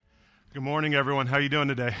Good morning, everyone. How are you doing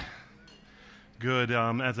today? Good.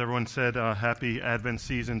 As everyone said, happy Advent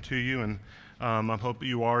season to you, and I hope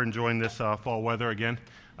you are enjoying this fall weather again.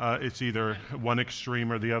 It's either one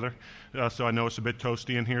extreme or the other, so I know it's a bit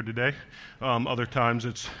toasty in here today. Other times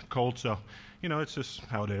it's cold, so, it's just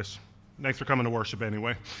how it is. Thanks for coming to worship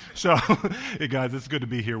anyway. So, hey guys, it's good to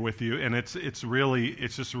be here with you, and it's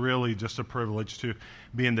just a privilege to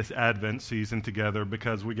be in this Advent season together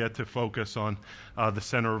because we get to focus on the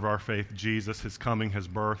center of our faith, Jesus, His coming, His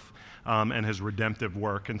birth, and His redemptive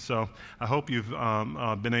work. And so, I hope you've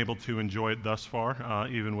been able to enjoy it thus far,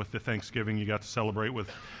 even with the Thanksgiving you got to celebrate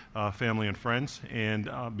with family and friends. And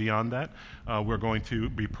beyond that, we're going to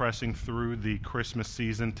be pressing through the Christmas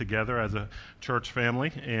season together as a church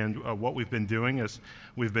family. And what we've been doing is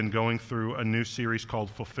we've been going through a new series called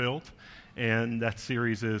Fulfilled. And that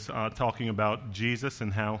series is talking about Jesus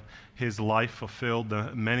and how his life fulfilled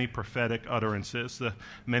the many prophetic utterances, the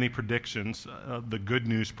many predictions, the good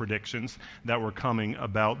news predictions that were coming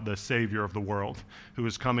about the Savior of the world, who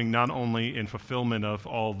is coming not only in fulfillment of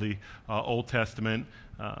all the Old Testament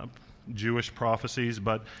Jewish prophecies,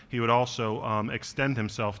 but he would also extend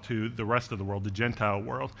himself to the rest of the world, the Gentile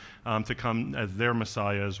world, to come as their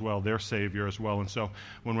Messiah as well, their Savior as well. And so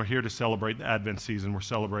when we're here to celebrate the Advent season, we're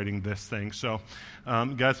celebrating this thing. So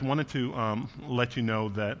guys, wanted to let you know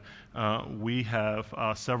that we have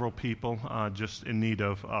several people just in need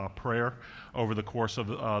of prayer over the course of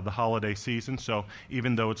the holiday season. So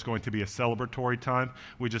even though it's going to be a celebratory time,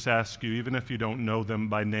 we just ask you, even if you don't know them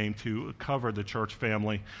by name, to cover the church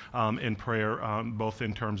family in prayer, both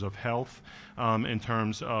in terms of health, in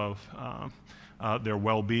terms of their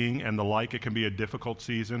well-being and the like. It can be a difficult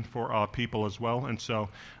season for people as well. And so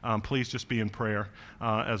please just be in prayer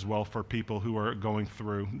as well for people who are going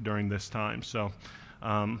through during this time. So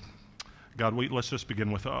God, let's just begin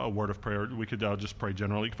with a word of prayer. We could just pray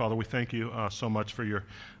generally. Father, we thank you so much for your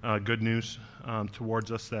good news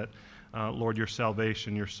towards us that, Lord, your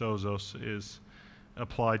salvation, your sozos, is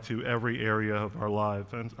applied to every area of our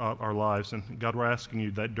lives. And God, we're asking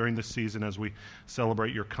you that during this season, as we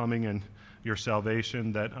celebrate your coming and your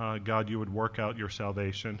salvation, that, God, you would work out your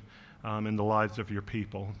salvation in the lives of your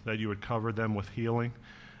people, that you would cover them with healing,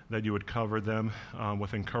 that you would cover them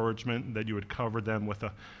with encouragement, that you would cover them with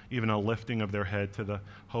even a lifting of their head to the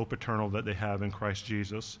hope eternal that they have in Christ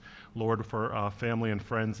Jesus. Lord, for family and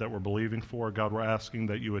friends that we're believing for, God, we're asking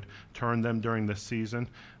that you would turn them during this season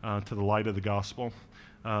to the light of the gospel,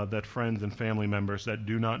 that friends and family members that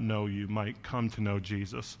do not know you might come to know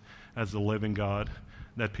Jesus as the living God,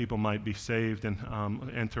 that people might be saved and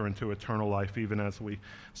enter into eternal life even as we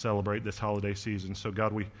celebrate this holiday season. So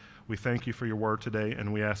God, we thank you for your word today,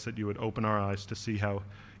 and we ask that you would open our eyes to see how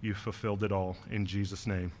you fulfilled it all. In Jesus'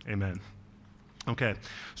 name, amen. Okay,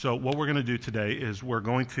 so what we're going to do today is we're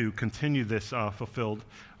going to continue this Fulfilled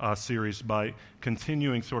series by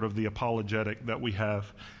continuing sort of the apologetic that we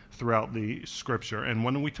have throughout the scripture. And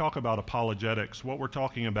when we talk about apologetics, what we're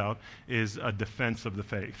talking about is a defense of the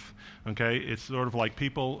faith. Okay, it's sort of like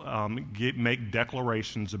people make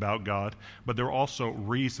declarations about God, but there are also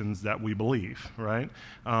reasons that we believe, right?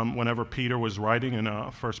 Whenever Peter was writing in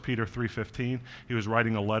 1 Peter 3:15, he was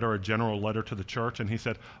writing a general letter to the church, and he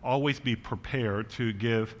said, always be prepared to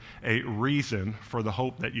give a reason for the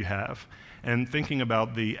hope that you have. And thinking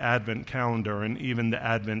about the Advent calendar and even the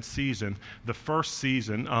Advent season, the first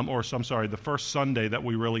Sunday that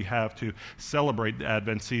we really have to celebrate the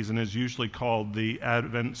Advent season is usually called the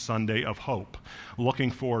Advent Sunday of Hope, looking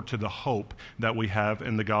forward to the hope that we have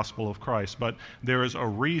in the gospel of Christ. But there is a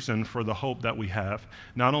reason for the hope that we have.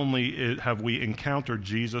 Not only have we encountered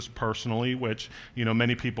Jesus personally, which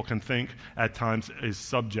many people can think at times is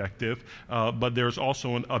subjective, but there's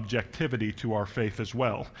also an objectivity to our faith as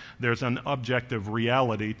well. There's an objective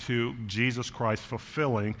reality to Jesus Christ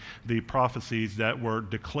fulfilling the prophecies that were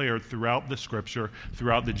declared throughout the scripture,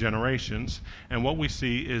 throughout the generations. And what we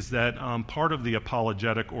see is that part of the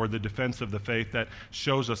apologetic or the defense of the faith that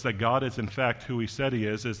shows us that God is in fact who he said he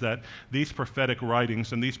is that these prophetic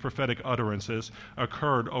writings and these prophetic utterances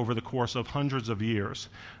occurred over the course of hundreds of years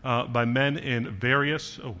by men in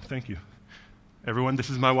various... Oh, thank you. Everyone, this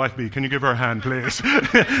is my wife, B. Can you give her a hand, please?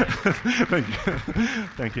 Thank you.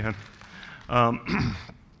 Thank you, hon.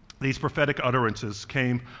 These prophetic utterances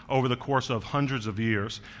came over the course of hundreds of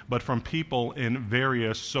years, but from people in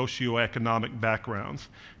various socioeconomic backgrounds,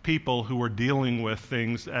 people who were dealing with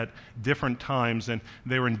things at different times, and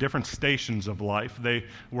they were in different stations of life. They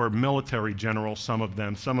were military generals, some of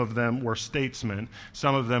them were statesmen,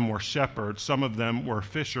 some of them were shepherds, some of them were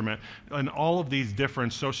fishermen, and all of these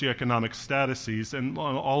different socioeconomic statuses and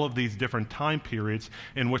all of these different time periods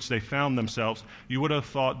in which they found themselves, you would have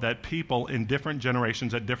thought that people in different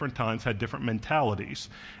generations at different times had different mentalities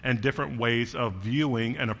and different ways of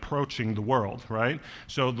viewing and approaching the world, right?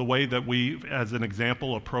 So the way that we, as an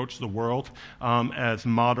example, approach the world as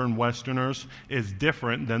modern Westerners is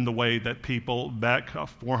different than the way that people back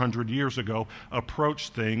 400 years ago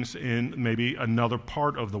approached things in maybe another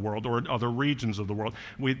part of the world or in other regions of the world.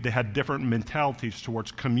 They had different mentalities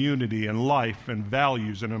towards community and life and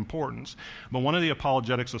values and importance. But one of the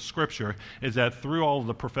apologetics of Scripture is that through all of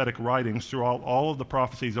the prophetic writings, through all of the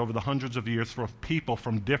prophecies over the hundreds of years for people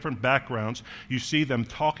from different backgrounds, you see them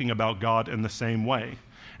talking about God in the same way.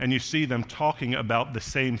 And you see them talking about the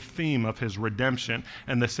same theme of his redemption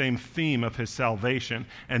and the same theme of his salvation.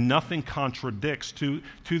 And nothing contradicts to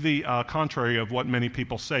the contrary of what many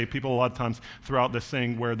people say. People a lot of times throughout this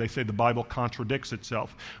thing where they say the Bible contradicts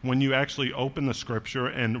itself. When you actually open the Scripture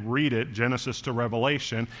and read it, Genesis to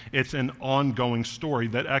Revelation, it's an ongoing story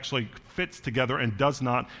that actually fits together and does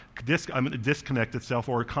not disconnect itself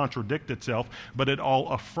or contradict itself, but it all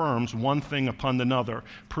affirms one thing upon another,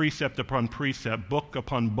 precept upon precept, book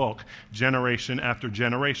upon book, generation after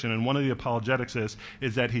generation. And one of the apologetics is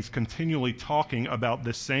that he's continually talking about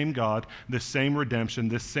this same God, this same redemption,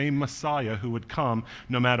 this same Messiah who would come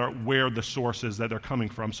no matter where the source is that they're coming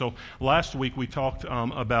from. So last week we talked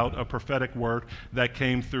about a prophetic word that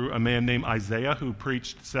came through a man named Isaiah who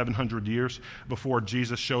preached 700 years before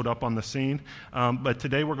Jesus showed up on the scene. But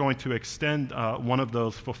today we're going to extend one of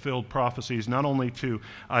those fulfilled prophecies not only to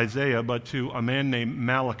Isaiah but to a man named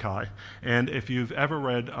Malachi. And if you've ever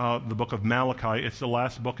read the book of Malachi, it's the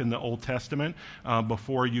last book in the Old Testament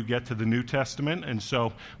before you get to the New Testament. And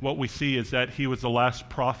so what we see is that he was the last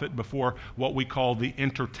prophet before what we call the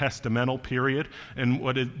intertestamental period. And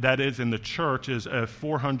that is in the church is a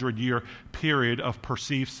 400-year period of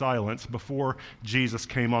perceived silence before Jesus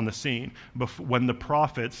came on the scene. When the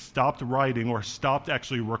prophets stopped writing or stopped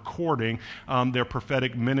actually recording their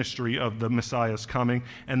prophetic ministry of the Messiah's coming,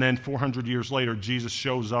 and then 400 years later, Jesus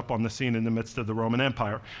shows up on the scene in the midst of the Roman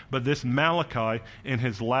Empire. But this Malachi, in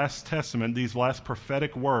his last testament, these last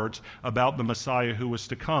prophetic words about the Messiah who was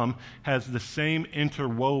to come, has the same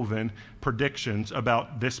interwoven predictions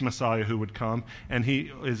about this Messiah who would come, and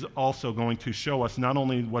he is also going to show us not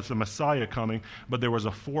only was the Messiah coming, but there was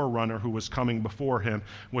a forerunner who was coming before him,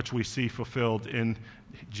 which we see fulfilled in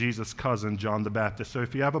Jesus' cousin, John the Baptist. So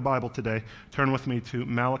if you have a Bible today, turn with me to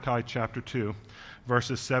Malachi chapter 2,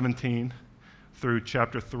 verses 17 through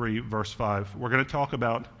chapter 3, verse 5. We're going to talk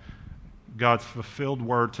about God's fulfilled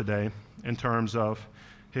word today in terms of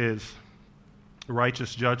his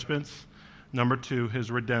righteous judgments, number 2, his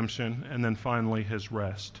redemption, and then finally his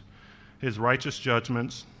rest. His righteous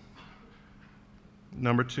judgments,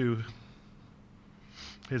 number 2,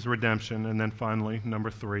 his redemption, and then finally, number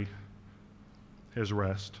 3, his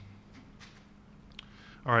rest.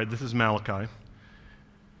 All right, this is Malachi.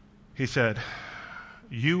 He said,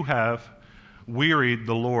 "You have wearied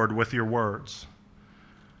the Lord with your words.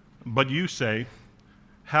 But you say,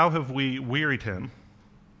 how have we wearied him?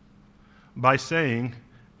 By saying,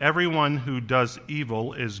 everyone who does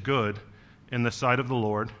evil is good in the sight of the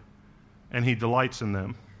Lord, and he delights in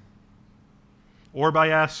them. Or by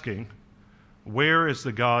asking, where is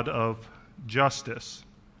the God of justice?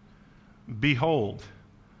 Behold,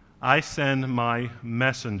 I send my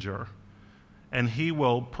messenger, and he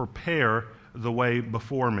will prepare the way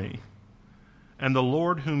before me. And the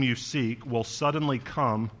Lord whom you seek will suddenly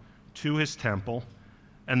come to his temple,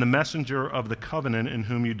 and the messenger of the covenant in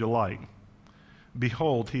whom you delight.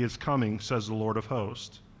 Behold, he is coming, says the Lord of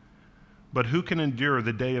hosts. But who can endure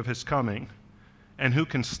the day of his coming? And who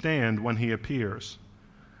can stand when he appears?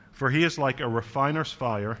 For he is like a refiner's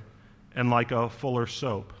fire and like a fuller's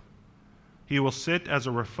soap. He will sit as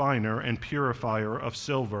a refiner and purifier of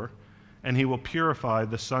silver, and he will purify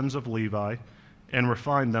the sons of Levi and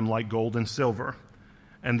refine them like gold and silver,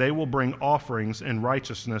 and they will bring offerings in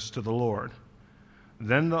righteousness to the Lord.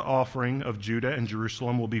 Then the offering of Judah and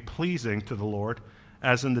Jerusalem will be pleasing to the Lord,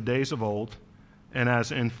 as in the days of old and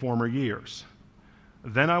as in former years.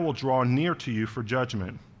 Then I will draw near to you for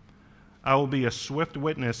judgment. I will be a swift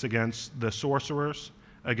witness against the sorcerers,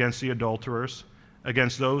 against the adulterers,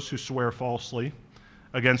 against those who swear falsely,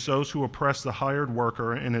 against those who oppress the hired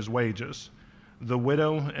worker in his wages, the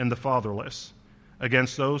widow and the fatherless,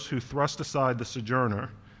 against those who thrust aside the sojourner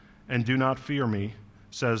and do not fear me,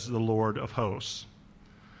 says the Lord of hosts.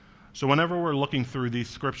 So whenever we're looking through these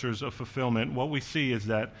scriptures of fulfillment, what we see is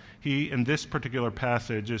that he, in this particular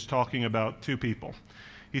passage, is talking about two people.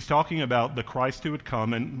 He's talking about the Christ who would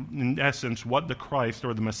come, and in essence, what the Christ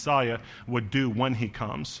or the Messiah would do when he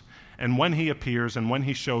comes. And when he appears and when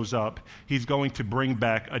he shows up, he's going to bring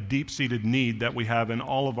back a deep-seated need that we have in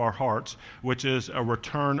all of our hearts, which is a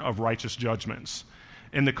return of righteous judgments.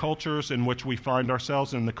 In the cultures in which we find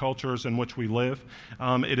ourselves, in the cultures in which we live,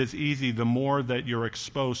 it is easy, the more that you're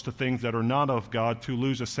exposed to things that are not of God, to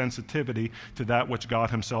lose a sensitivity to that which God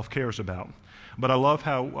himself cares about. But I love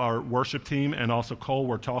how our worship team and also Cole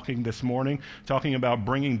were talking this morning, talking about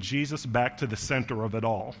bringing Jesus back to the center of it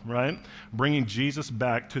all, right? Bringing Jesus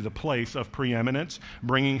back to the place of preeminence,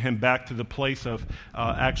 bringing him back to the place of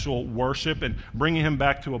actual worship, and bringing him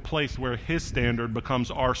back to a place where his standard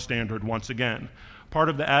becomes our standard once again. Part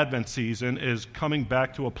of the Advent season is coming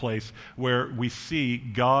back to a place where we see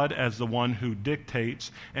God as the one who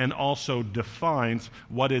dictates and also defines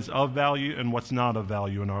what is of value and what's not of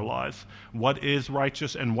value in our lives, what is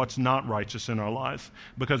righteous and what's not righteous in our lives.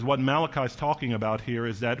 Because what Malachi is talking about here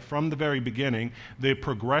is that from the very beginning, the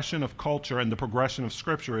progression of culture and the progression of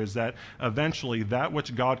Scripture is that eventually that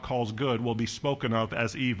which God calls good will be spoken of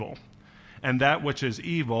as evil. And that which is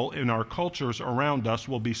evil in our cultures around us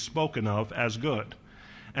will be spoken of as good.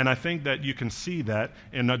 And I think that you can see that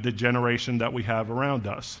in the generation that we have around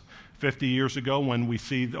us. 50 years ago when we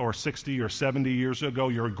see, or 60 or 70 years ago,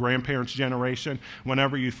 your grandparents' generation,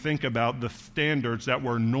 whenever you think about the standards that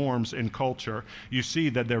were norms in culture, you see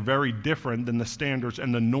that they're very different than the standards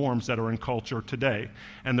and the norms that are in culture today.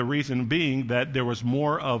 And the reason being that there was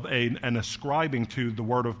more of an ascribing to the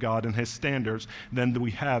Word of God and His standards than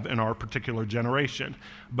we have in our particular generation.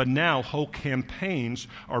 But now whole campaigns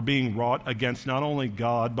are being wrought against not only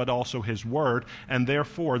God but also His Word, and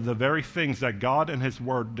therefore the very things that God and His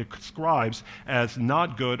Word describes as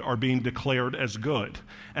not good are being declared as good.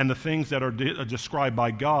 And the things that are described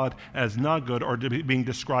by God as not good are being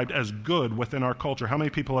described as good within our culture. How many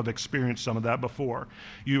people have experienced some of that before?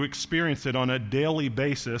 You experience it on a daily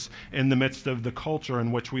basis in the midst of the culture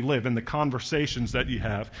in which we live, in the conversations that you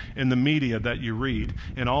have, in the media that you read,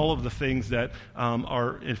 in all of the things that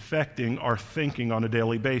are affecting our thinking on a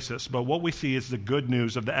daily basis. But what we see is the good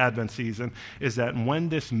news of the Advent season is that when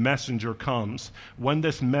this messenger comes, when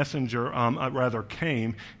this messenger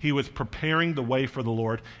came, he was preparing the way for the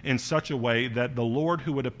Lord in such a way that the Lord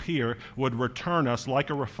who would appear would return us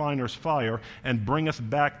like a refiner's fire and bring us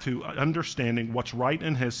back to understanding what's right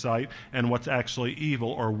in His sight and what's actually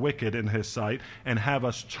evil or wicked in His sight, and have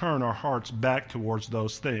us turn our hearts back towards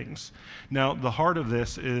those things. Now, the heart of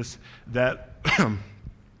this is that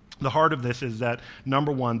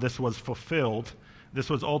number one, this was fulfilled. This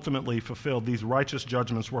was ultimately fulfilled. These righteous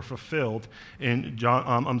judgments were fulfilled in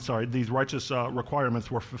John. These righteous requirements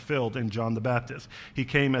were fulfilled in John the Baptist. He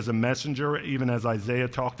came as a messenger, even as Isaiah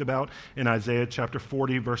talked about in Isaiah chapter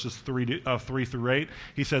 40, verses 3 through 8.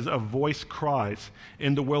 He says, "A voice cries,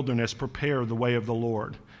 in the wilderness, prepare the way of the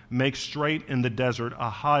Lord. Make straight in the desert a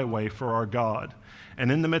highway for our God.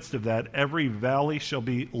 And in the midst of that, every valley shall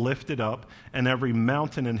be lifted up, and every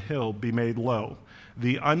mountain and hill be made low.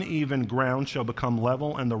 The uneven ground shall become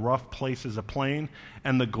level, and the rough places a plain,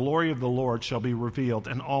 and the glory of the Lord shall be revealed,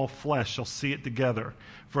 and all flesh shall see it together.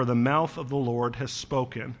 For the mouth of the Lord has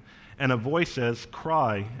spoken." And a voice says,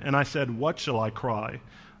 "Cry." And I said, "What shall I cry?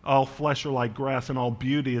 All flesh are like grass, and all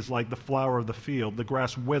beauty is like the flower of the field. The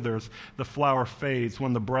grass withers, the flower fades,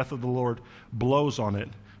 when the breath of the Lord blows on it.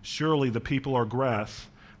 Surely the people are grass.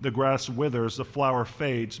 The grass withers, the flower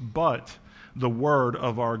fades, but the word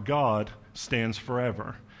of our God stands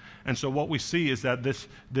forever." And so what we see is that this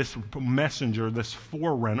messenger, this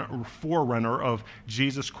forerunner of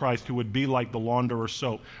Jesus Christ, who would be like the launderer's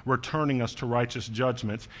soap, returning us to righteous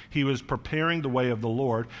judgments, he was preparing the way of the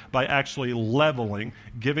Lord by actually leveling,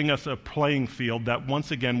 giving us a playing field that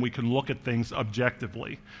once again we can look at things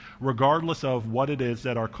objectively. Regardless of what it is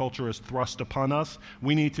that our culture has thrust upon us,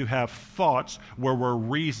 we need to have thoughts where we're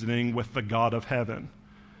reasoning with the God of heaven.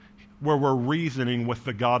 Where we're reasoning with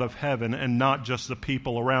the God of heaven and not just the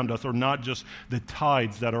people around us, or not just the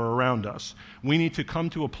tides that are around us. We need to come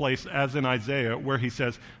to a place, as in Isaiah, where he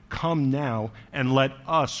says, "Come now and let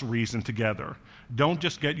us reason together." Don't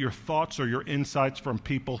just get your thoughts or your insights from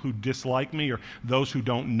people who dislike me or those who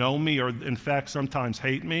don't know me or, in fact, sometimes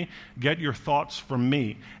hate me. Get your thoughts from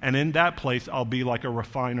me. And in that place, I'll be like a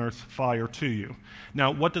refiner's fire to you.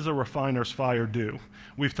 Now, what does a refiner's fire do?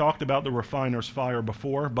 We've talked about the refiner's fire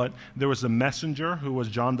before, but there was a messenger who was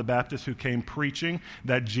John the Baptist who came preaching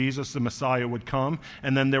that Jesus, the Messiah, would come.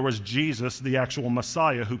 And then there was Jesus, the actual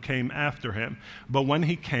Messiah, who came after him. But when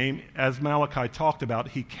he came, as Malachi talked about,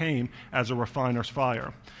 he came as a refiner's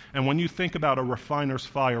fire. And when you think about a refiner's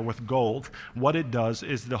fire with gold, what it does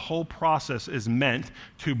is the whole process is meant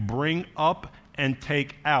to bring up and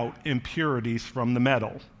take out impurities from the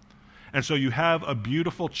metal. And so you have a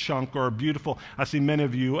beautiful chunk or a beautiful, I see many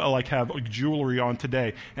of you have jewelry on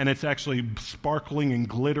today, and it's actually sparkling and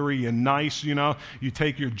glittery and nice, You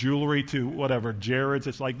take your jewelry to whatever, Jared's,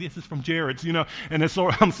 it's like, this is from Jared's, and it's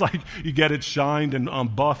almost like you get it shined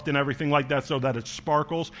and buffed and everything like that so that it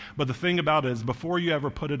sparkles. But the thing about it is, before you ever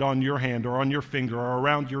put it on your hand or on your finger or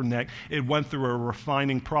around your neck, it went through a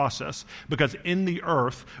refining process. Because in the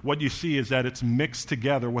earth, what you see is that it's mixed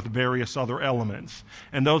together with various other elements.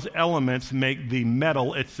 And those elements make the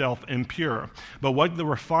metal itself impure. But what the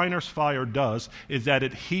refiner's fire does is that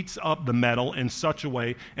it heats up the metal in such a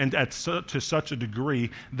way and to such a degree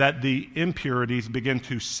that the impurities begin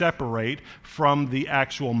to separate from the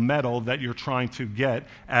actual metal that you're trying to get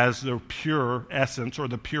as the pure essence or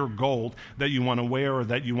the pure gold that you want to wear or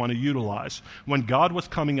that you want to utilize. When God was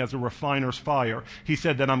coming as a refiner's fire, he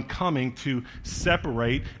said that I'm coming to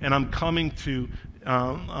separate and I'm coming to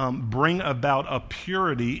bring about a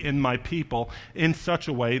purity in my people in such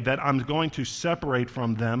a way that I'm going to separate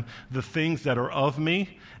from them the things that are of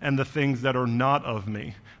me and the things that are not of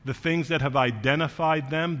me. The things that have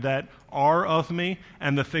identified them that are of me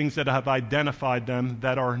and the things that have identified them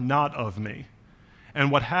that are not of me. And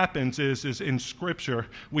what happens is in Scripture,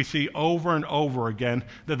 we see over and over again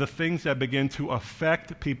that the things that begin to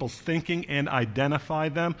affect people's thinking and identify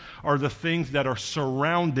them are the things that are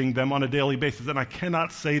surrounding them on a daily basis. And I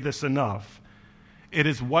cannot say this enough. It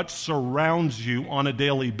is what surrounds you on a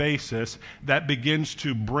daily basis that begins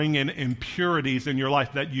to bring in impurities in your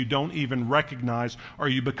life that you don't even recognize or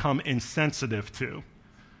you become insensitive to.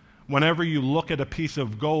 Whenever you look at a piece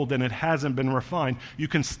of gold and it hasn't been refined, you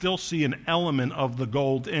can still see an element of the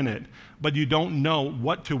gold in it, but you don't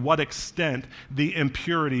know to what extent the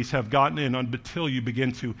impurities have gotten in until you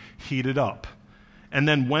begin to heat it up. And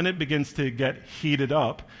then when it begins to get heated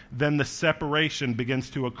up, then the separation begins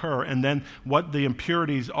to occur. And then what the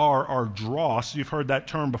impurities are dross. You've heard that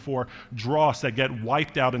term before, dross, that get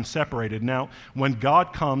wiped out and separated. Now, when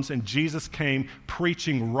God comes and Jesus came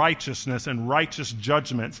preaching righteousness and righteous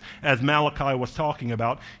judgments, as Malachi was talking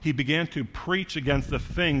about, he began to preach against the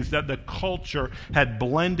things that the culture had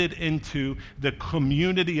blended into the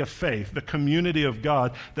community of faith, the community of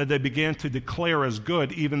God, that they began to declare as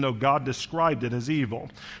good, even though God described it as evil.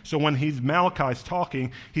 So when Malachi's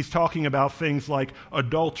talking, he's talking about things like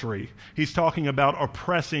adultery. He's talking about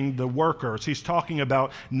oppressing the workers. He's talking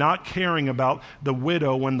about not caring about the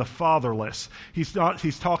widow and the fatherless. He's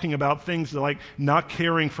talking about things like not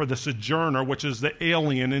caring for the sojourner, which is the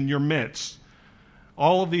alien in your midst.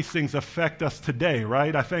 All of these things affect us today,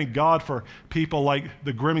 right? I thank God for people like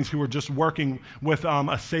the Grimmings who are just working with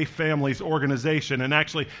a Safe Families organization and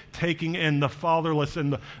actually taking in the fatherless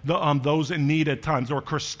and those in need at times. Or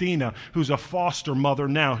Christina, who's a foster mother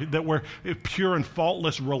now, that where pure and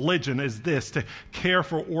faultless religion is this, to care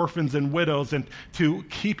for orphans and widows and to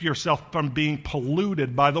keep yourself from being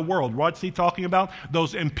polluted by the world. What's he talking about?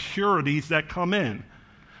 Those impurities that come in.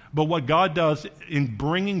 But what God does in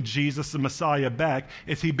bringing Jesus, the Messiah, back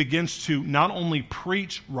is he begins to not only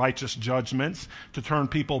preach righteous judgments to turn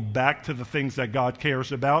people back to the things that God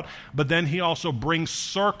cares about, but then he also brings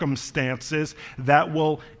circumstances that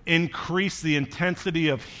will increase the intensity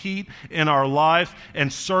of heat in our life,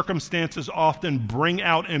 and circumstances often bring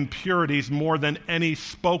out impurities more than any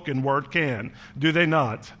spoken word can. Do they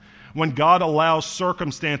not? When God allows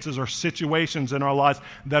circumstances or situations in our lives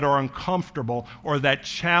that are uncomfortable or that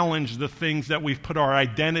challenge the things that we've put our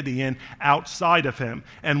identity in outside of him,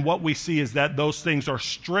 and what we see is that those things are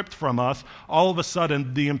stripped from us, all of a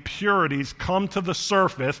sudden the impurities come to the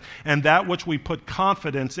surface, and that which we put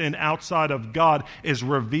confidence in outside of God is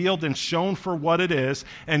revealed and shown for what it is,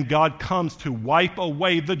 and God comes to wipe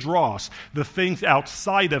away the dross, the things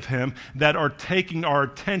outside of him that are taking our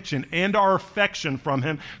attention and our affection from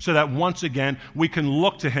him, so that once again we can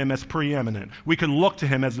look to him as preeminent. We can look to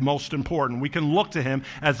him as the most important. We can look to him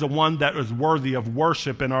as the one that is worthy of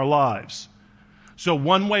worship in our lives. So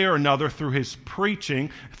one way or another, through his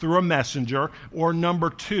preaching, through a messenger, or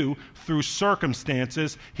number two, through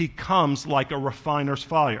circumstances, he comes like a refiner's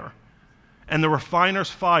fire. And the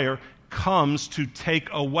refiner's fire comes to take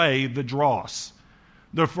away the dross.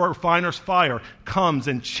 The refiner's fire comes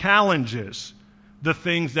and challenges the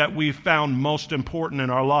things that we've found most important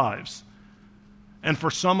in our lives. And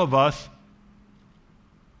for some of us,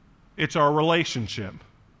 it's our relationship.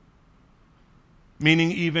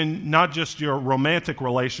 Meaning even not just your romantic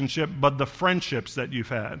relationship, but the friendships that you've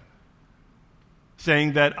had.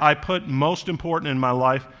 Saying that I put most important in my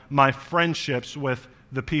life my friendships with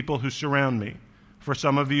the people who surround me. For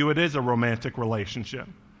some of you, it is a romantic relationship.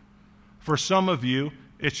 For some of you,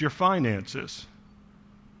 it's your finances.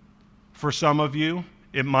 For some of you,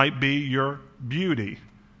 it might be your beauty.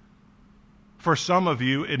 For some of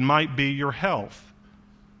you, it might be your health.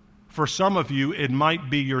 For some of you, it might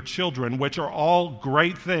be your children, which are all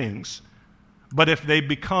great things. But if they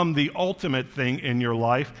become the ultimate thing in your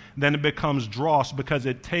life, then it becomes dross because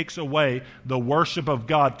it takes away the worship of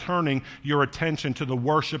God, turning your attention to the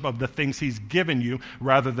worship of the things He's given you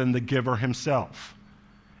rather than the giver Himself.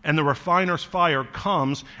 And the refiner's fire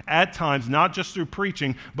comes at times, not just through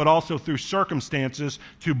preaching, but also through circumstances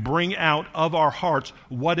to bring out of our hearts,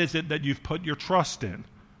 what is it that you've put your trust in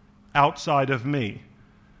outside of me?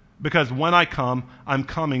 Because when I come, I'm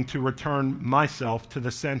coming to return myself to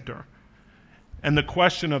the center. And the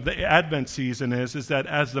question of the Advent season is that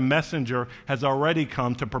as the messenger has already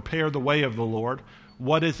come to prepare the way of the Lord,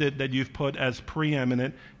 what is it that you've put as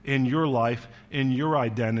preeminent in your life, in your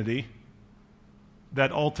identity,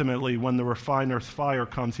 that ultimately when the refiner's fire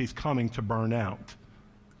comes, he's coming to burn out?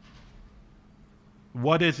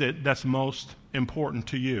 What is it that's most important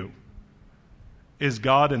to you? Is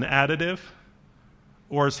God an additive?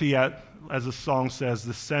 Or is he at, as the song says,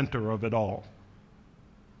 the center of it all?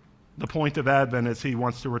 The point of Advent is he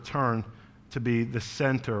wants to return to be the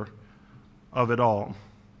center of it all.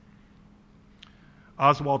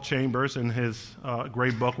 Oswald Chambers, in his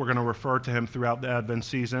great book, we're going to refer to him throughout the Advent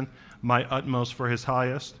season, My Utmost for His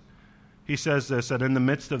Highest. He says this, that in the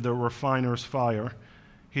midst of the refiner's fire,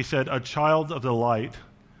 he said, a child of the light,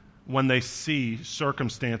 when they see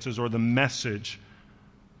circumstances or the message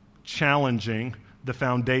challenging the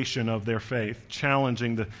foundation of their faith,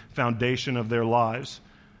 challenging the foundation of their lives,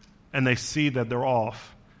 and they see that they're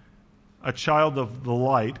off, a child of the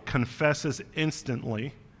light confesses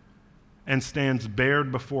instantly and stands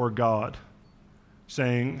bared before God,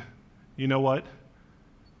 saying, you know what?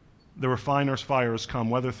 The refiner's fire has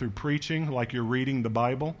come, whether through preaching, like you're reading the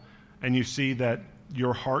Bible, and you see that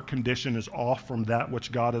your heart condition is off from that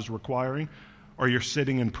which God is requiring, or you're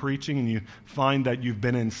sitting and preaching and you find that you've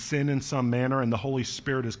been in sin in some manner and the Holy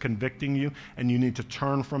Spirit is convicting you and you need to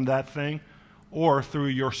turn from that thing, or through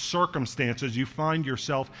your circumstances you find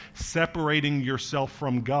yourself separating yourself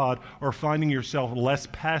from God or finding yourself less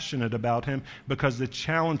passionate about Him because the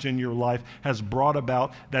challenge in your life has brought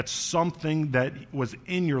about that something that was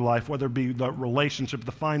in your life, whether it be the relationship,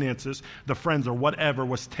 the finances, the friends, or whatever,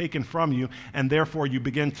 was taken from you, and therefore you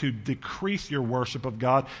begin to decrease your worship of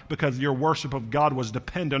God because your worship of God was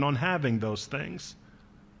dependent on having those things.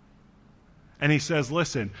 And he says,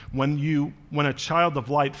 listen, when a child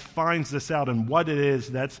of light finds this out and what it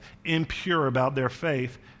is that's impure about their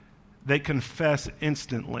faith, they confess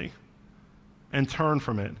instantly and turn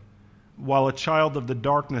from it. While a child of the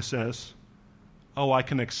darkness says, oh, I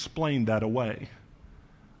can explain that away.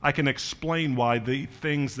 I can explain why the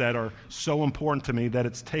things that are so important to me that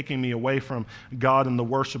it's taking me away from God and the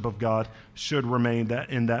worship of God should remain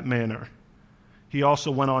in that manner. He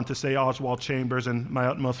also went on to say, Oswald Chambers, in My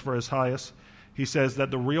Utmost for His Highest, he says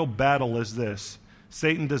that the real battle is this: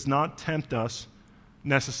 Satan does not tempt us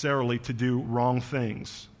necessarily to do wrong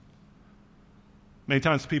things. Many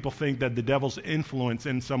times people think that the devil's influence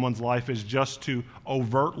in someone's life is just to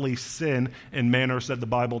overtly sin in manners that the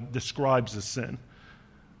Bible describes as sin.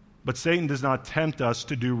 But Satan does not tempt us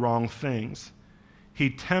to do wrong things.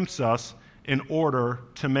 He tempts us in order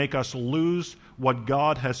to make us lose what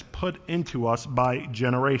God has put into us by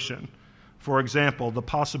generation. For example, the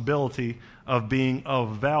possibility of being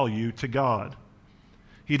of value to God.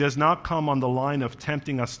 He does not come on the line of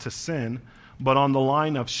tempting us to sin, but on the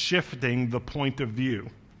line of shifting the point of view.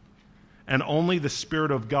 And only the Spirit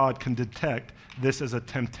of God can detect this as a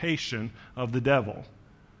temptation of the devil.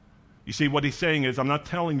 You see, what he's saying is, I'm not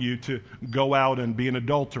telling you to go out and be an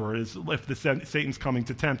adulterer if Satan's coming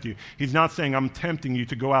to tempt you. He's not saying, I'm tempting you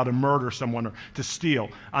to go out and murder someone or to steal.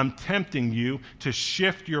 I'm tempting you to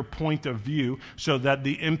shift your point of view so that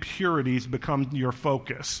the impurities become your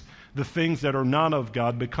focus. The things that are not of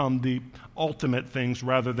God become the ultimate things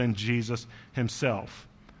rather than Jesus himself.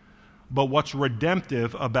 But what's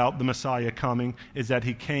redemptive about the Messiah coming is that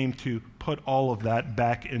he came to put all of that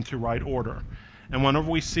back into right order. And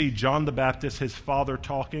whenever we see John the Baptist, his father,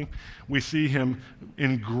 talking, we see him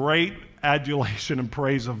in great adulation and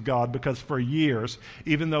praise of God, because for years,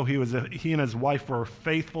 even though he and his wife were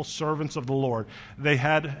faithful servants of the Lord, they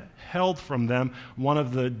had held from them one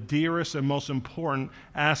of the dearest and most important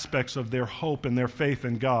aspects of their hope and their faith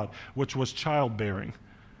in God, which was childbearing.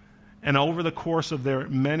 And over the course of their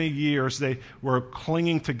many years, they were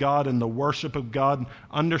clinging to God in the worship of God,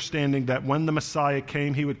 understanding that when the Messiah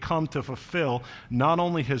came, he would come to fulfill not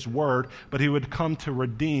only his word, but he would come to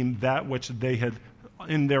redeem that which they had,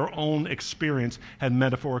 in their own experience, had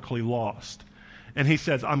metaphorically lost. And he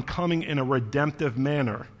says, I'm coming in a redemptive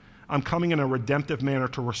manner. I'm coming in a redemptive manner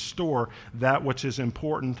to restore that which is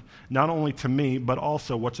important, not only to me, but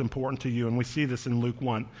also what's important to you. And we see this in Luke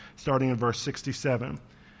 1, starting in verse 67.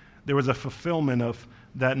 There was a fulfillment of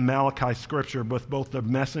that Malachi scripture with both the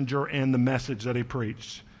messenger and the message that he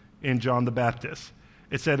preached in John the Baptist.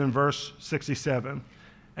 It said in verse 67,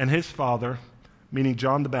 and his father, meaning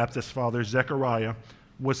John the Baptist's father, Zechariah,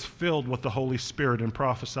 was filled with the Holy Spirit and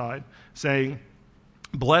prophesied, saying,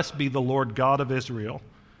 Blessed be the Lord God of Israel,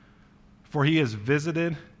 for he has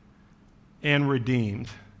visited and redeemed.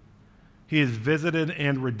 He has visited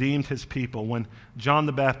and redeemed his people. When John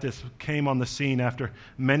the Baptist came on the scene after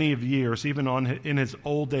many of years, even in his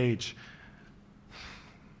old age,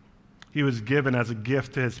 he was given as a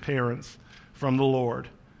gift to his parents from the Lord.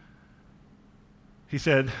 He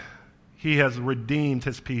said, he has redeemed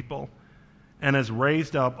his people and has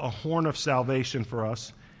raised up a horn of salvation for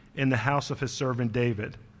us in the house of his servant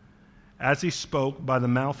David, as he spoke by the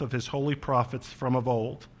mouth of his holy prophets from of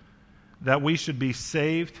old, that we should be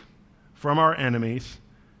saved from our enemies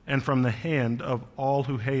and from the hand of all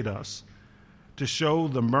who hate us, to show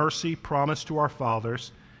the mercy promised to our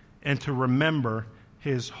fathers and to remember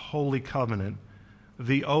his holy covenant,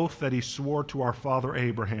 the oath that he swore to our father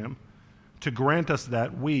Abraham, to grant us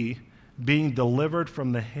that we, being delivered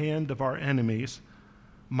from the hand of our enemies,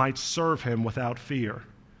 might serve him without fear,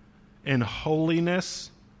 in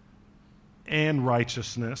holiness and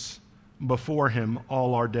righteousness before him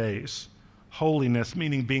all our days. Holiness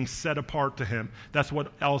meaning being set apart to him. That's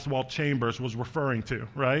what Oswald Chambers was referring to,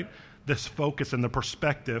 right? This focus and the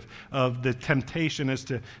perspective of the temptation is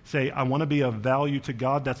to say, I want to be of value to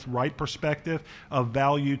God. That's right perspective, of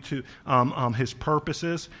value to his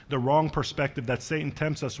purposes. The wrong perspective that Satan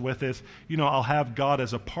tempts us with is, I'll have God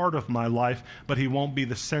as a part of my life, but he won't be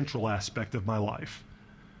the central aspect of my life.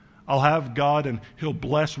 I'll have God and he'll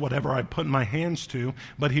bless whatever I put my hands to,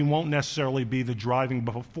 but he won't necessarily be the driving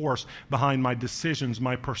force behind my decisions,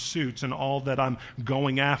 my pursuits, and all that I'm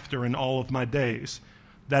going after in all of my days.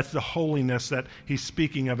 That's the holiness that he's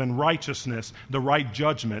speaking of, and righteousness, the right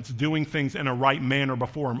judgments, doing things in a right manner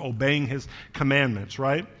before him, obeying his commandments,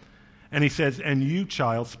 right? And he says, and you,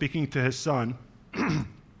 child, speaking to his son,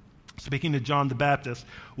 speaking to John the Baptist,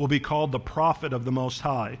 will be called the prophet of the Most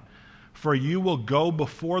High. For you will go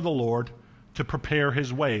before the Lord to prepare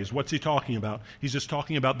his ways. What's he talking about? He's just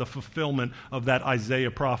talking about the fulfillment of that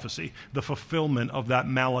Isaiah prophecy, the fulfillment of that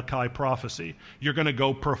Malachi prophecy. You're going to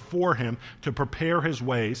go before him to prepare his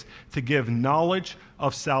ways, to give knowledge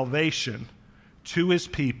of salvation to his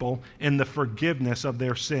people in the forgiveness of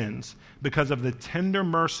their sins, because of the tender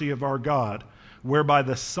mercy of our God, whereby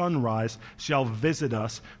the sunrise shall visit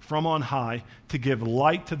us from on high, to give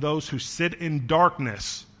light to those who sit in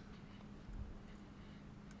darkness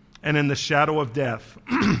and in the shadow of death,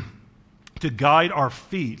 to guide our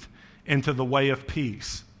feet into the way of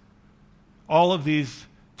peace. All of these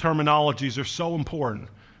terminologies are so important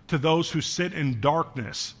to those who sit in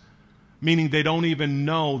darkness, meaning they don't even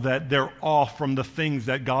know that they're off from the things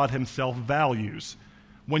that God himself values.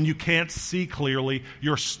 When you can't see clearly,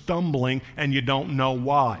 you're stumbling and you don't know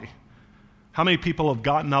why. How many people have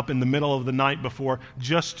gotten up in the middle of the night before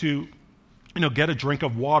just to get a drink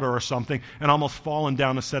of water or something and almost fallen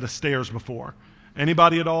down a set of stairs before?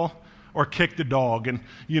 Anybody at all? Or kicked a dog and,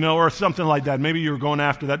 or something like that. Maybe you were going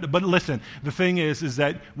after that. But listen, the thing is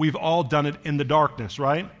that we've all done it in the darkness,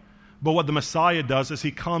 right? But what the Messiah does is he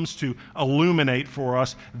comes to illuminate for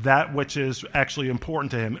us that which is actually important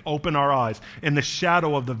to him. Open our eyes. In the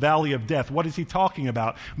shadow of the valley of death, what is he talking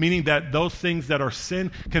about? Meaning that those things that are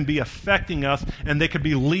sin can be affecting us and they could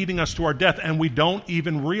be leading us to our death and we don't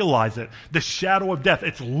even realize it. The shadow of death,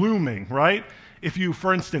 it's looming, right? If you,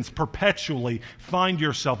 for instance, perpetually find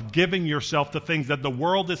yourself giving yourself to things that the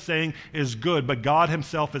world is saying is good, but God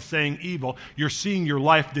himself is saying evil, you're seeing your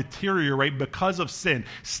life deteriorate because of sin,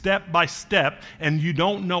 step by step, and you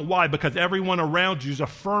don't know why, because everyone around you is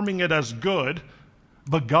affirming it as good,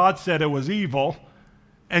 but God said it was evil,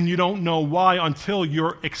 and you don't know why until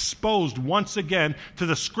you're exposed once again to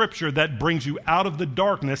the Scripture that brings you out of the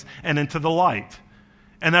darkness and into the light.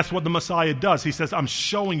 And that's what the Messiah does. He says, I'm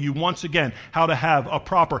showing you once again how to have a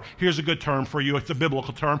proper, here's a good term for you, it's a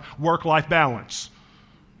biblical term, work-life balance.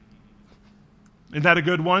 Isn't that a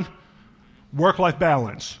good one? Work-life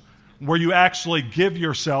balance, where you actually give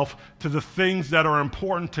yourself to the things that are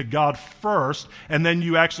important to God first, and then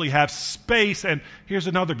you actually have space, and here's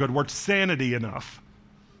another good word, sanity enough.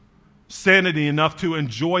 Sanity enough to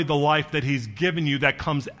enjoy the life that he's given you that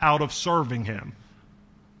comes out of serving him.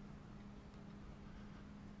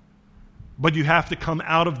 But you have to come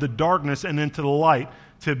out of the darkness and into the light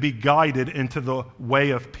to be guided into the way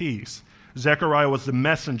of peace. Zechariah was the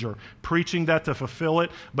messenger, preaching that to fulfill it,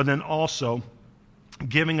 but then also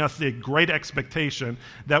giving us the great expectation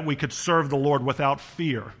that we could serve the Lord without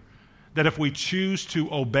fear. That if we choose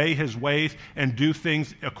to obey his ways and do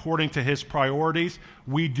things according to his priorities,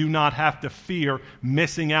 we do not have to fear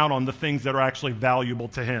missing out on the things that are actually valuable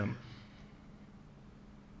to him.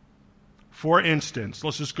 For instance,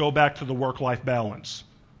 let's just go back to the work-life balance.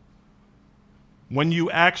 When you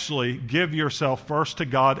actually give yourself first to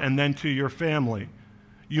God and then to your family,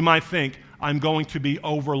 you might think, I'm going to be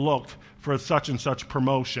overlooked for such and such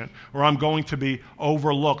promotion, or I'm going to be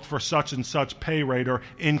overlooked for such and such pay rate or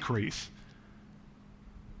increase.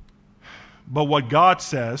 But what God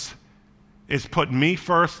says is put me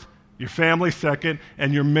first, your family second,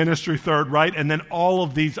 and your ministry third, right? And then all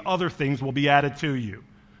of these other things will be added to you.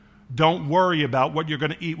 Don't worry about what you're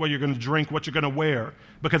going to eat, what you're going to drink, what you're going to wear,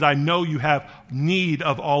 because I know you have need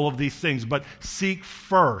of all of these things. But seek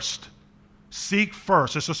first. Seek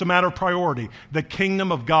first. It's just a matter of priority. The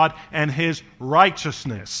kingdom of God and his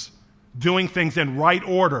righteousness. Doing things in right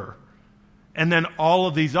order. And then all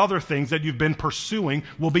of these other things that you've been pursuing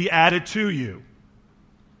will be added to you.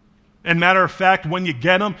 And matter of fact, when you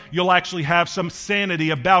get them, you'll actually have some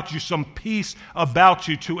sanity about you, some peace about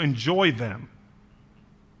you to enjoy them.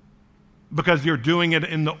 Because you're doing it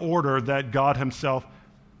in the order that God himself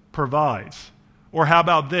provides. Or how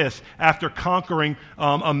about this? After conquering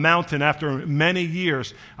a mountain after many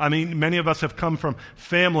years, I mean, many of us have come from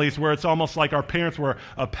families where it's almost like our parents were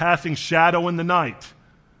a passing shadow in the night.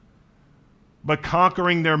 But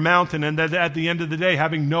conquering their mountain and then at the end of the day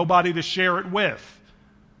having nobody to share it with.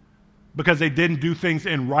 Because they didn't do things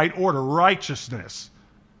in right order, righteousness.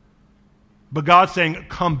 But God's saying,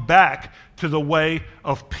 come back to the way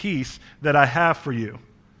of peace that I have for you.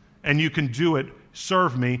 And you can do it,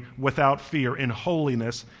 serve me without fear, in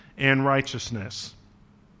holiness and righteousness.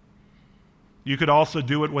 You could also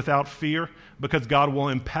do it without fear because God will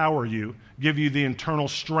empower you, give you the internal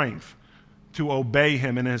strength to obey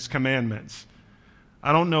him and his commandments.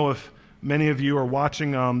 I don't know if many of you are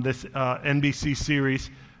watching this NBC series,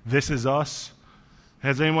 This Is Us.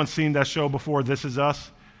 Has anyone seen that show before, This Is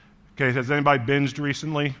Us? Okay, has anybody binged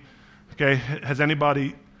recently? Okay, has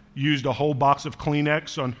anybody used a whole box of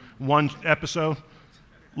Kleenex on one episode?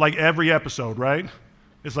 Like every episode, right?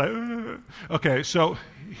 It's like, okay, so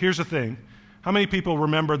here's the thing. How many people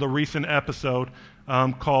remember the recent episode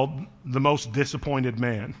called The Most Disappointed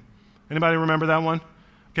Man? Anybody remember that one?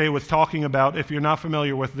 Okay, it was talking about, if you're not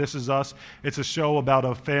familiar with This Is Us, it's a show about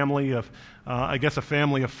a family of, a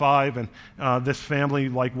family of 5, and this family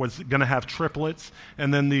was going to have triplets,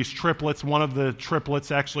 and then these triplets, one of the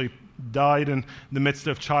triplets actually died in the midst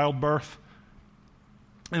of childbirth.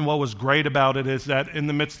 And what was great about it is that in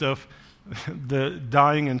the midst of the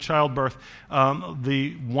dying and childbirth,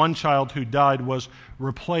 the one child who died was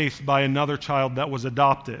replaced by another child that was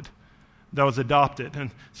adopted. And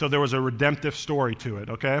so there was a redemptive story to it,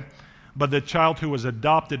 okay? But the child who was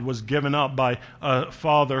adopted was given up by a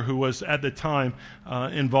father who was at the time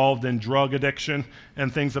involved in drug addiction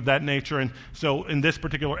and things of that nature. And so in this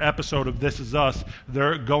particular episode of This Is Us,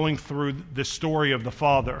 they're going through the story of the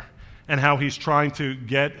father and how he's trying to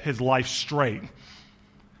get his life straight.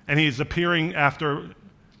 And he's appearing after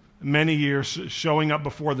many years, showing up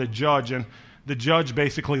before the judge, and the judge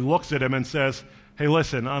basically looks at him and says, hey,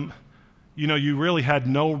 listen, you really had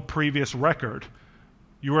no previous record.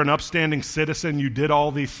 You were an upstanding citizen. You did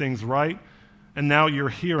all these things right. And now you're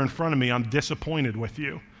here in front of me. I'm disappointed with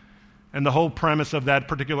you. And the whole premise of that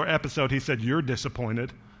particular episode, he said, you're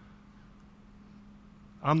disappointed.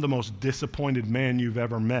 I'm the most disappointed man you've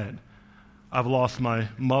ever met. I've lost my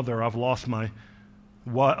mother. I've lost my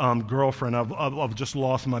girlfriend, I've just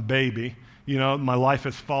lost my baby. My life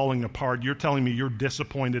is falling apart. You're telling me you're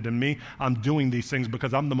disappointed in me. I'm doing these things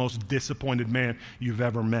because I'm the most disappointed man you've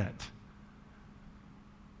ever met.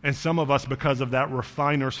 And some of us, because of that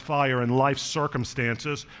refiner's fire and life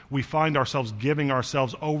circumstances, we find ourselves giving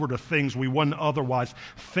ourselves over to things we wouldn't otherwise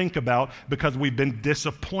think about because we've been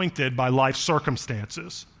disappointed by life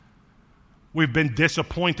circumstances. We've been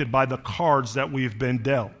disappointed by the cards that we've been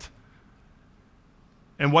dealt.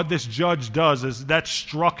 And what this judge does is that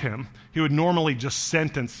struck him. He would normally just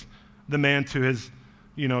sentence the man to his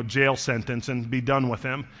jail sentence and be done with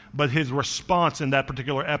him. But his response in that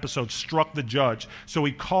particular episode struck the judge. So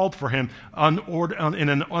he called for him in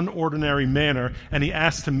an unordinary manner, and he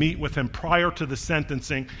asked to meet with him prior to the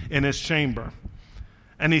sentencing in his chamber.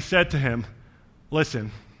 And he said to him,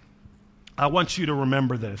 listen, I want you to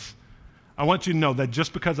remember this. I want you to know that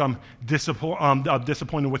just because I'm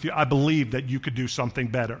disappointed with you, I believe that you could do something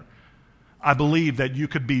better. I believe that you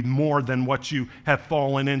could be more than what you have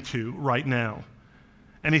fallen into right now.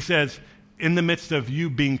 And he says, in the midst of you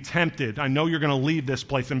being tempted, I know you're going to leave this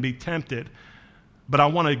place and be tempted, but I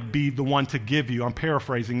want to be the one to give you, I'm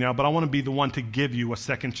paraphrasing now, but I want to be the one to give you a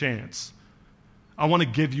second chance. I want to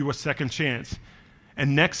give you a second chance.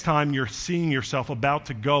 And next time you're seeing yourself about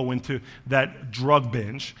to go into that drug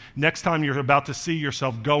binge, next time you're about to see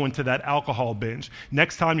yourself go into that alcohol binge,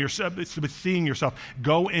 next time you're seeing yourself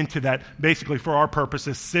go into that, basically for our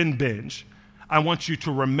purposes, sin binge, I want you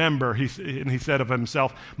to remember, he said of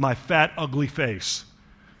himself, my fat, ugly face.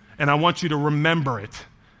 And I want you to remember it.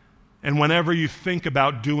 And whenever you think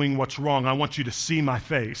about doing what's wrong, I want you to see my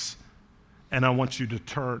face. And I want you to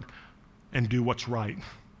turn and do what's right.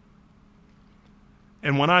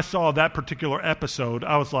 And when I saw that particular episode,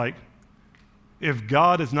 I was like, if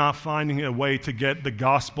God is not finding a way to get the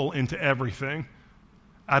gospel into everything,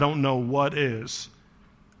 I don't know what is.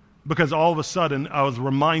 Because all of a sudden, I was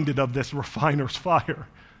reminded of this refiner's fire.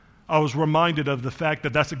 I was reminded of the fact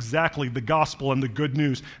that that's exactly the gospel and the good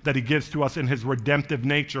news that he gives to us in his redemptive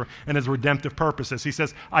nature and his redemptive purposes. He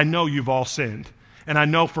says, I know you've all sinned. And I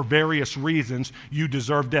know for various reasons you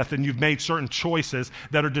deserve death, and you've made certain choices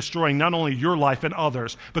that are destroying not only your life and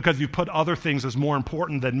others because you put other things as more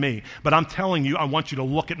important than me. But I'm telling you, I want you to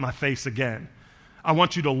look at my face again. I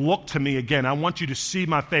want you to look to me again. I want you to see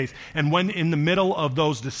my face. And when in the middle of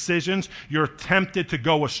those decisions, you're tempted to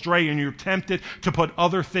go astray and you're tempted to put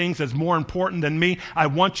other things as more important than me, I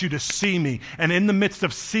want you to see me. And in the midst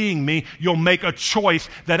of seeing me, you'll make a choice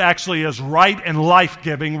that actually is right and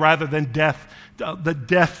life-giving rather than death, the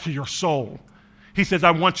death to your soul. He says,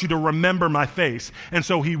 I want you to remember my face. And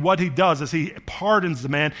so what he does is he pardons the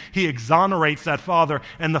man, he exonerates that father,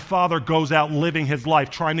 and the father goes out living his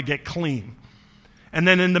life trying to get clean. And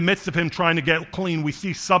then in the midst of him trying to get clean, we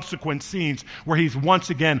see subsequent scenes where he's once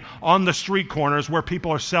again on the street corners where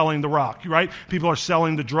people are selling the rock, right? People are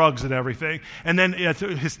selling the drugs and everything. And then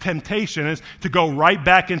his temptation is to go right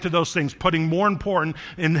back into those things, putting more important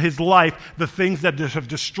in his life the things that have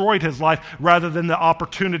destroyed his life rather than the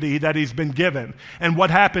opportunity that he's been given. And what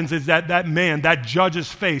happens is that man, that judge's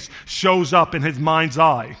face, shows up in his mind's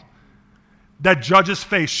eye. That judge's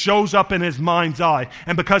face shows up in his mind's eye.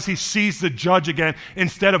 And because he sees the judge again,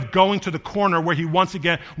 instead of going to the corner where he once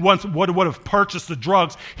would have purchased the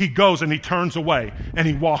drugs, he goes and he turns away and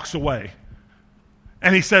he walks away.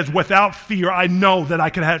 And he says, without fear, I know that I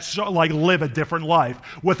could live a different life.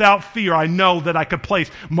 Without fear, I know that I could place,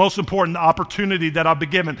 most important, the opportunity that I've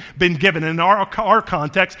been given. In our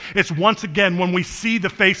context, it's once again when we see the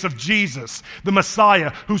face of Jesus, the Messiah,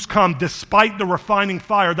 who's come despite the refining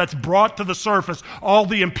fire that's brought to the surface all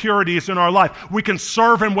the impurities in our life. We can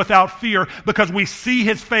serve him without fear because we see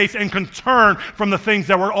his face and can turn from the things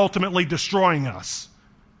that were ultimately destroying us.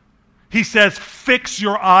 He says, fix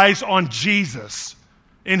your eyes on Jesus.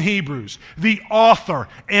 In Hebrews, the author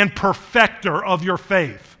and perfecter of your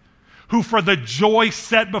faith, who for the joy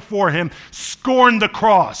set before him scorned the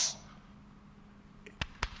cross,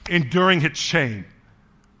 enduring its shame.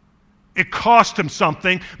 It cost him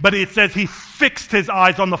something, but it says he fixed his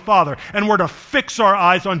eyes on the Father, and we're to fix our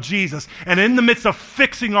eyes on Jesus. And in the midst of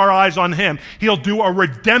fixing our eyes on him, he'll do a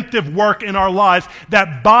redemptive work in our lives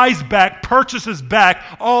that buys back, purchases back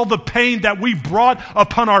all the pain that we brought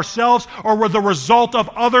upon ourselves or were the result of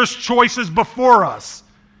others' choices before us.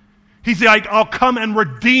 He's like, I'll come and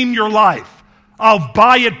redeem your life. I'll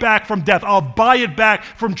buy it back from death. I'll buy it back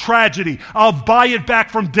from tragedy. I'll buy it back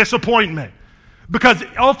from disappointment. Because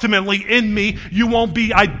ultimately, in me, you won't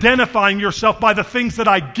be identifying yourself by the things that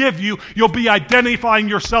I give you. You'll be identifying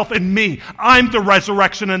yourself in me. I'm the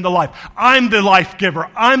resurrection and the life. I'm the life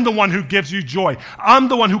giver. I'm the one who gives you joy. I'm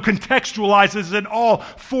the one who contextualizes it all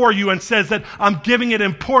for you and says that I'm giving it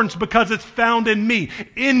importance because it's found in me.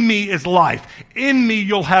 In me is life. In me,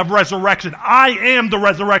 you'll have resurrection. I am the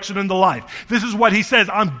resurrection and the life. This is what he says.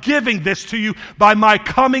 I'm giving this to you by my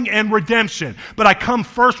coming and redemption. But I come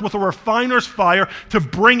first with a refiner's fire to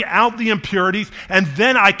bring out the impurities, and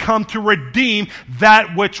then I come to redeem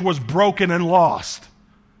that which was broken and lost.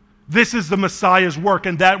 This is the Messiah's work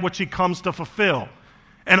and that which he comes to fulfill.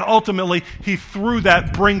 And ultimately, he through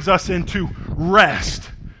that brings us into rest,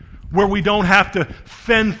 where we don't have to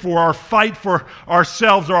fend for or fight for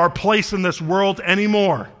ourselves or our place in this world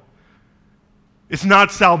anymore. It's not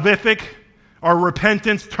salvific, our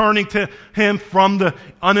repentance, turning to him from the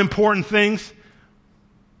unimportant things,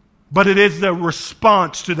 but it is the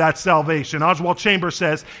response to that salvation. Oswald Chambers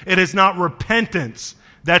says, it is not repentance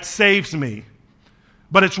that saves me,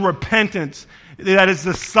 but it's repentance that is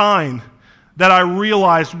the sign that I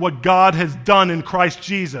realize what God has done in Christ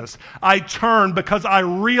Jesus. I turn because I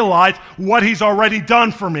realize what he's already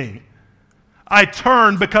done for me. I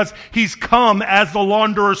turn because he's come as the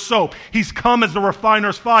launderer's soap. He's come as the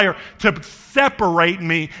refiner's fire to separate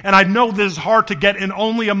me. And I know this is hard to get in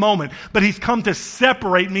only a moment, but he's come to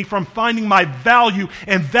separate me from finding my value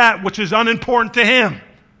in that which is unimportant to him.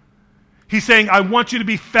 He's saying, I want you to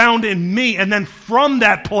be found in me, and then from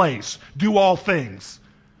that place, do all things.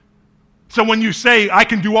 So when you say, I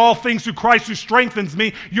can do all things through Christ who strengthens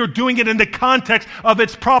me, you're doing it in the context of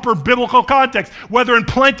its proper biblical context, whether in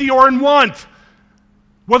plenty or in want.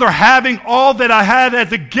 Whether having all that I had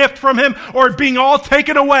as a gift from him or it being all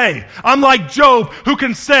taken away. I'm like Job, who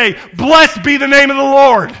can say, blessed be the name of the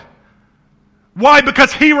Lord. Why?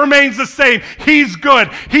 Because he remains the same. He's good.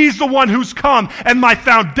 He's the one who's come, and my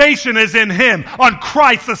foundation is in him. On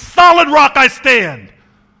Christ, the solid rock I stand.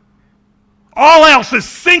 All else is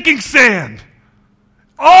sinking sand.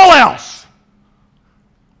 All else.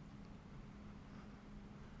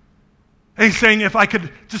 And he's saying, if I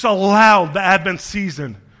could just allow the Advent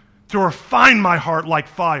season to refine my heart like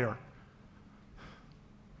fire,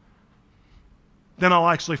 then I'll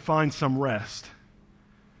actually find some rest.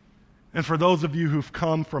 And for those of you who've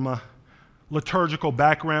come from a liturgical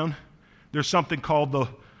background, there's something called the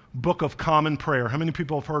Book of Common Prayer. How many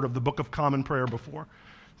people have heard of the Book of Common Prayer before?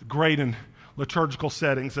 It's great in liturgical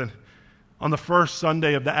settings. And on the first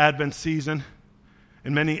Sunday of the Advent season,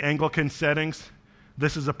 in many Anglican settings,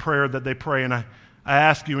 this is a prayer that they pray. And I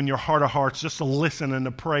ask you in your heart of hearts just to listen and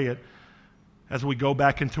to pray it as we go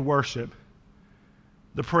back into worship.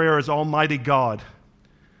 The prayer is, Almighty God,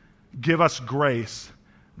 give us grace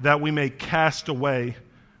that we may cast away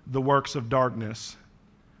the works of darkness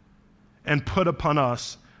and put upon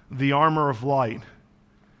us the armor of light,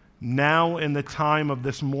 now in the time of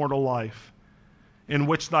this mortal life, in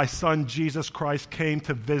which thy Son Jesus Christ came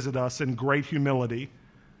to visit us in great humility,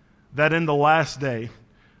 that in the last day,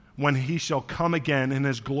 when he shall come again in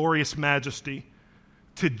his glorious majesty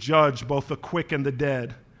to judge both the quick and the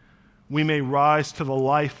dead, we may rise to the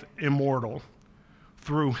life immortal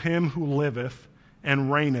through him who liveth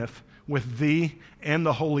and reigneth with thee and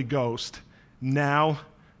the Holy Ghost, now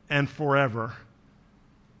and forever.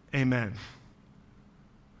 Amen.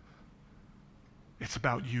 It's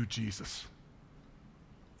about you, Jesus.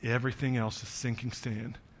 Everything else is sinking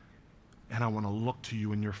sand. And I want to look to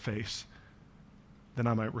you in your face, that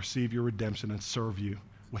I might receive your redemption and serve you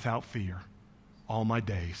without fear all my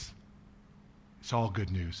days. It's all good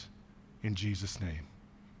news in Jesus' name.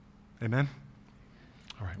 Amen?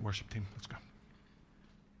 All right, worship team, let's go.